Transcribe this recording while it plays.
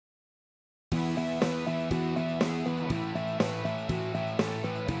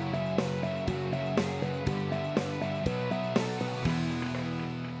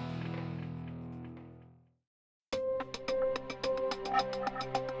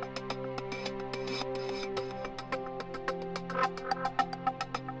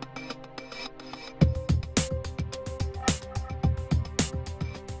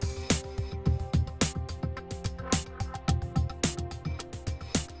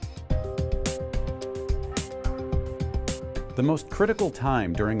The most critical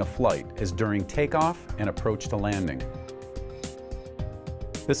time during a flight is during takeoff and approach to landing.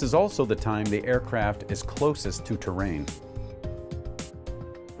 This is also the time the aircraft is closest to terrain.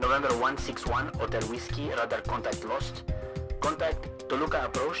 November 161, Hotel Whiskey, radar contact lost. Contact Toluca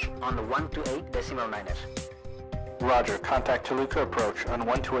Approach on 128.9er. Roger, contact Toluca Approach on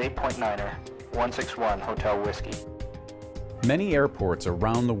 128.9er, 161, Hotel Whiskey. Many airports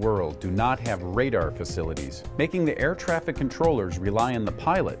around the world do not have radar facilities, making the air traffic controllers rely on the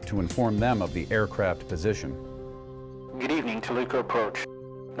pilot to inform them of the aircraft position. Good evening, Toluca Approach.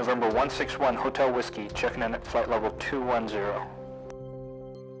 November 161, Hotel Whiskey, checking in at flight level 210.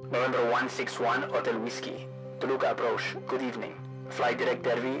 November 161, Hotel Whiskey, Toluca Approach, good evening. Flight direct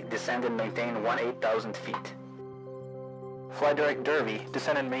Dervi, descend and maintain 18,000 feet. Fly direct Dervi,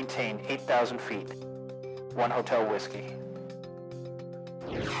 descend and maintain 8,000 feet. 1 Hotel Whiskey.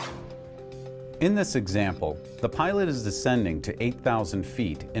 In this example, the pilot is descending to 8,000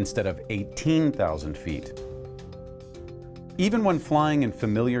 feet instead of 18,000 feet. Even when flying in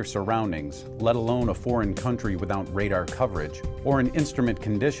familiar surroundings, let alone a foreign country without radar coverage, or in instrument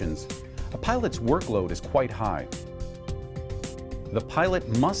conditions, a pilot's workload is quite high. The pilot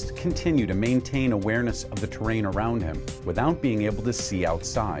must continue to maintain awareness of the terrain around him without being able to see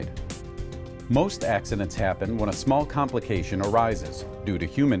outside. Most accidents happen when a small complication arises, due to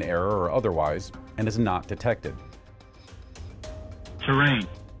human error or otherwise, and is not detected. Terrain,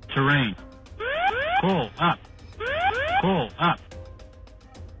 terrain. Pull up. Pull up.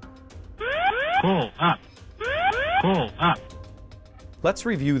 Pull up. Pull up. Let's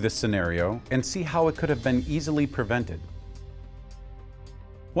review this scenario and see how it could have been easily prevented.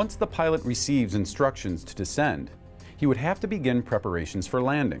 Once the pilot receives instructions to descend, he would have to begin preparations for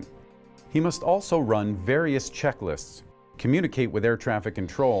landing. He must also run various checklists, communicate with air traffic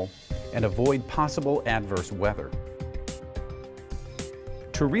control, and avoid possible adverse weather.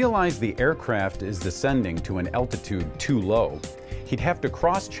 To realize the aircraft is descending to an altitude too low, he'd have to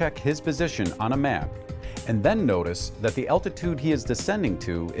cross-check his position on a map and then notice that the altitude he is descending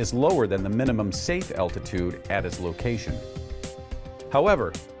to is lower than the minimum safe altitude at his location.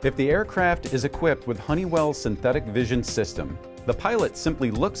 However, if the aircraft is equipped with Honeywell's synthetic vision system, the pilot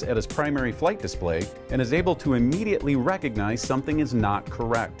simply looks at his primary flight display and is able to immediately recognize something is not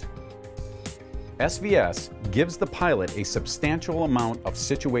correct. SVS gives the pilot a substantial amount of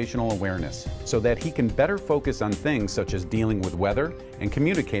situational awareness so that he can better focus on things such as dealing with weather and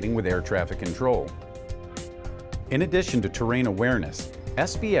communicating with air traffic control. In addition to terrain awareness,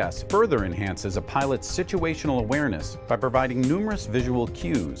 SVS further enhances a pilot's situational awareness by providing numerous visual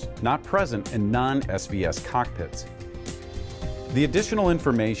cues not present in non-SVS cockpits. The additional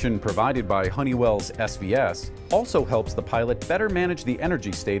information provided by Honeywell's SVS also helps the pilot better manage the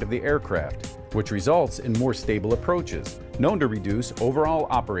energy state of the aircraft, which results in more stable approaches, known to reduce overall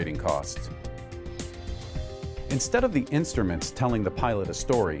operating costs. Instead of the instruments telling the pilot a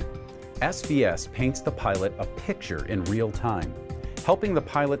story, SVS paints the pilot a picture in real time, helping the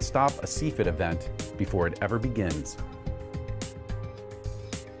pilot stop a CFIT event before it ever begins.